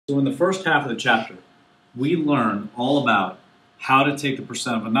So in the first half of the chapter, we learn all about how to take the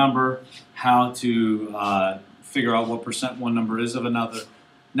percent of a number, how to figure out what percent one number is of another.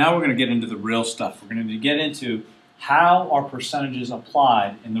 Now we're going to get into the real stuff. We're going to get into how are percentages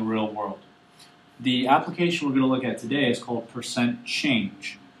applied in the real world. The application we're going to look at today is called percent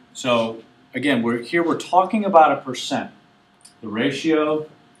change. So again, we're talking about a percent, the ratio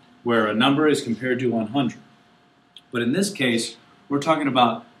where a number is compared to 100. But in this case, we're talking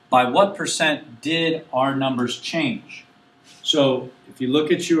about by what percent did our numbers change. So if you look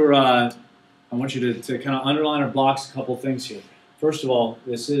at your, I want you to kind of underline or blocks a couple things here. First of all,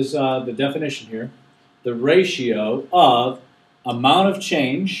 this is the definition here. The ratio of amount of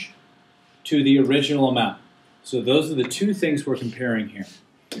change to the original amount. So those are the two things we're comparing here.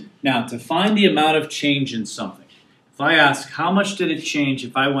 Now, to find the amount of change in something, if I ask how much did it change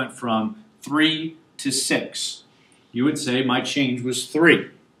if I went from 3 to 6, you would say my change was 3.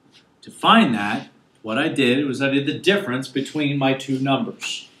 To find that, what I did was I did the difference between my two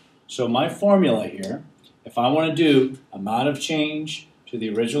numbers. So my formula here, if I want to do amount of change to the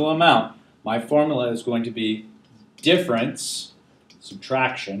original amount, my formula is going to be difference,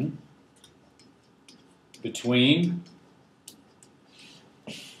 subtraction, between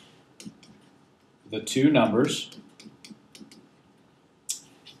the two numbers.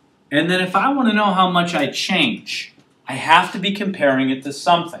 And then if I want to know how much I change, I have to be comparing it to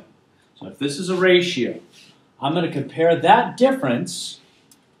something. So if this is a ratio, I'm going to compare that difference.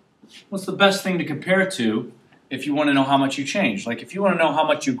 What's the best thing to compare to if you want to know how much you changed? Like if you want to know how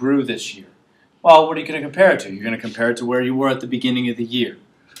much you grew this year, well, what are you going to compare it to? You're going to compare it to where you were at the beginning of the year.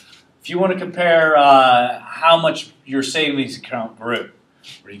 If you want to compare how much your savings account grew,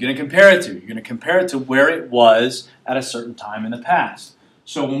 what are you going to compare it to? You're going to compare it to where it was at a certain time in the past.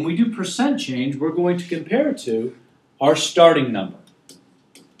 So when we do percent change, we're going to compare it to our starting number,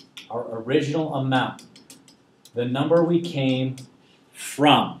 our original amount, the number we came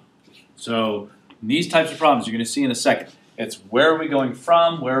from. So in these types of problems, you're going to see in a second, it's where are we going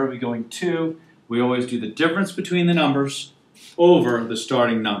from, where are we going to. We always do the difference between the numbers over the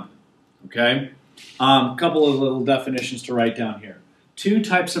starting number. Okay? A couple of little definitions to write down here. Two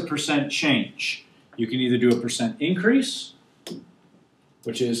types of percent change. You can either do a percent increase,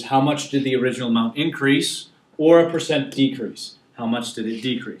 which is how much did the original amount increase, or a percent decrease. How much did it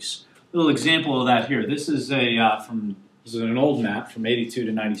decrease? A little example of that here. This is this is an old map from 82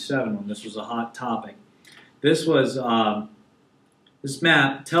 to 97 when this was a hot topic. This was this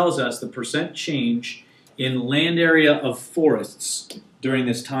map tells us the percent change in land area of forests during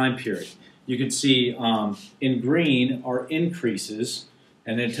this time period. You can see in green are increases,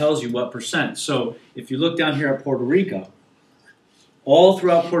 and it tells you what percent. So if you look down here at Puerto Rico, all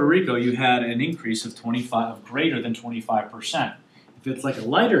throughout Puerto Rico you had an increase of greater than 25%. If it's like a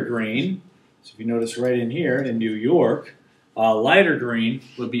lighter green, so if you notice right in here in New York, lighter green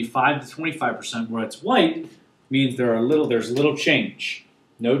would be 5 to 25%, where it's white means there's little change.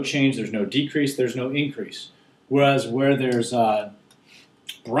 No change, there's no decrease, there's no increase. Whereas where there's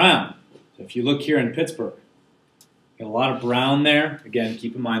brown, so if you look here in Pittsburgh, got a lot of brown there. Again,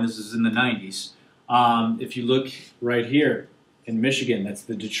 keep in mind this is in the 90s. If you look right here in Michigan, that's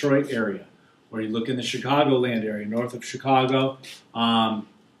the Detroit area. Or you look in the Chicagoland area, north of Chicago.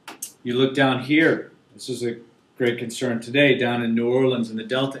 You look down here, this is a great concern today, down in New Orleans in the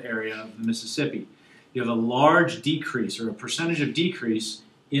Delta area of the Mississippi. You have a large decrease, or a percentage of decrease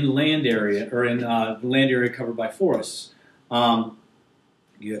in land area, or in the land area covered by forests.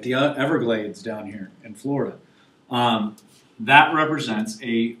 You got the Everglades down here in Florida. That represents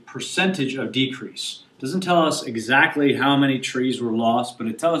a percentage of decrease. It doesn't tell us exactly how many trees were lost, but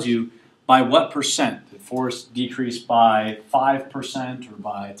it tells you by what percent. The forest decreased by 5% or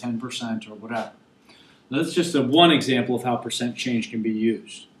by 10% or whatever. That's just one example of how percent change can be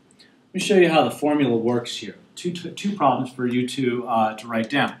used. Let me show you how the formula works here. Two problems for you to write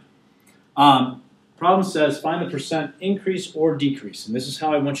down. Problem says find the percent increase or decrease, and this is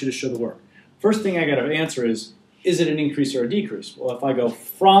how I want you to show the work. First thing I got to answer is it an increase or a decrease? Well, if I go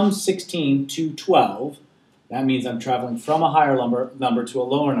from 16 to 12, that means I'm traveling from a higher number to a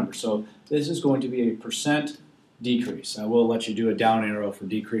lower number. So this is going to be a percent decrease. I will let you do a down arrow for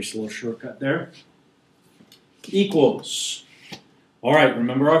decrease, a little shortcut there. Equals. All right,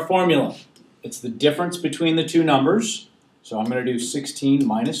 remember our formula. It's the difference between the two numbers. So I'm going to do 16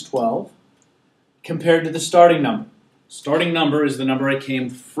 minus 12 compared to the starting number. Starting number is the number I came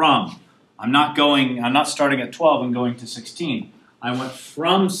from. I'm not starting at 12 and going to 16. I went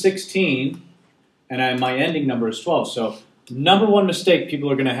from 16 and my ending number is 12. So number one mistake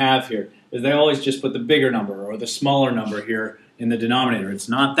people are going to have here is they always just put the bigger number or the smaller number here in the denominator. It's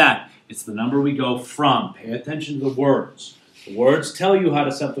not that. It's the number we go from. Pay attention to the words. The words tell you how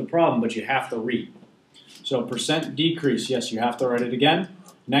to set the problem, but you have to read. So percent decrease, yes, you have to write it again.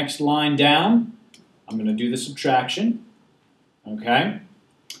 Next line down, I'm going to do the subtraction. Okay?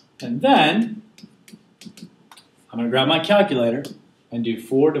 And then I'm going to grab my calculator and do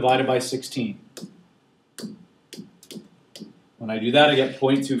 4 divided by 16. When I do that, I get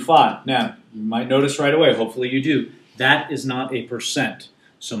 0.25. Now, you might notice right away, hopefully you do, that is not a percent.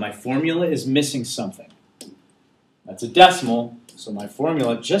 So my formula is missing something. That's a decimal, so my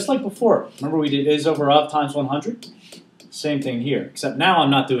formula, just like before, remember we did is over of times 100? Same thing here, except now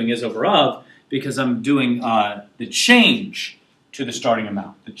I'm not doing is over of because I'm doing the change to the starting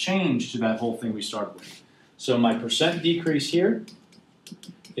amount, the change to that whole thing we started with. So my percent decrease here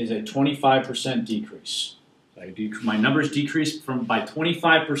is a 25% decrease. My numbers decreased by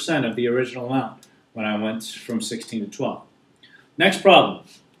 25% of the original amount when I went from 16 to 12. Next problem.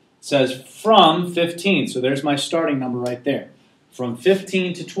 It says from 15, so there's my starting number right there. From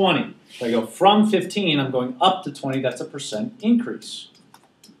 15 to 20. If I go from 15, I'm going up to 20, that's a percent increase.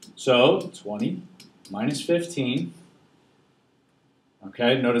 So 20 minus 15.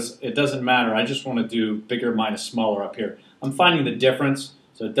 Okay, notice it doesn't matter. I just want to do bigger minus smaller up here. I'm finding the difference,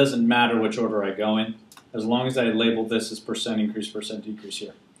 so it doesn't matter which order I go in, as long as I label this as percent increase, percent decrease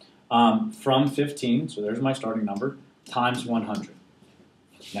here. From 15, so there's my starting number, times 100.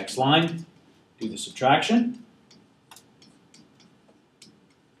 Next line, do the subtraction.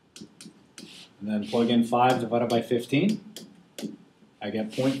 And then plug in 5 divided by 15. I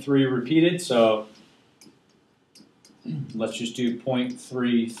get 0.3 repeated, so let's just do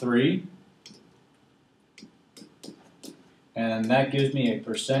 0.33. And that gives me a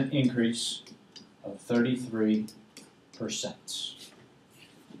percent increase of 33%.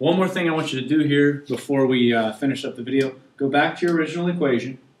 One more thing I want you to do here before we finish up the video. Go back to your original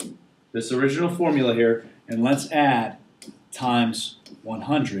equation, this original formula here, and let's add times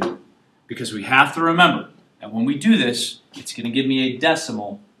 100, because we have to remember that when we do this, it's going to give me a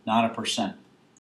decimal, not a percent.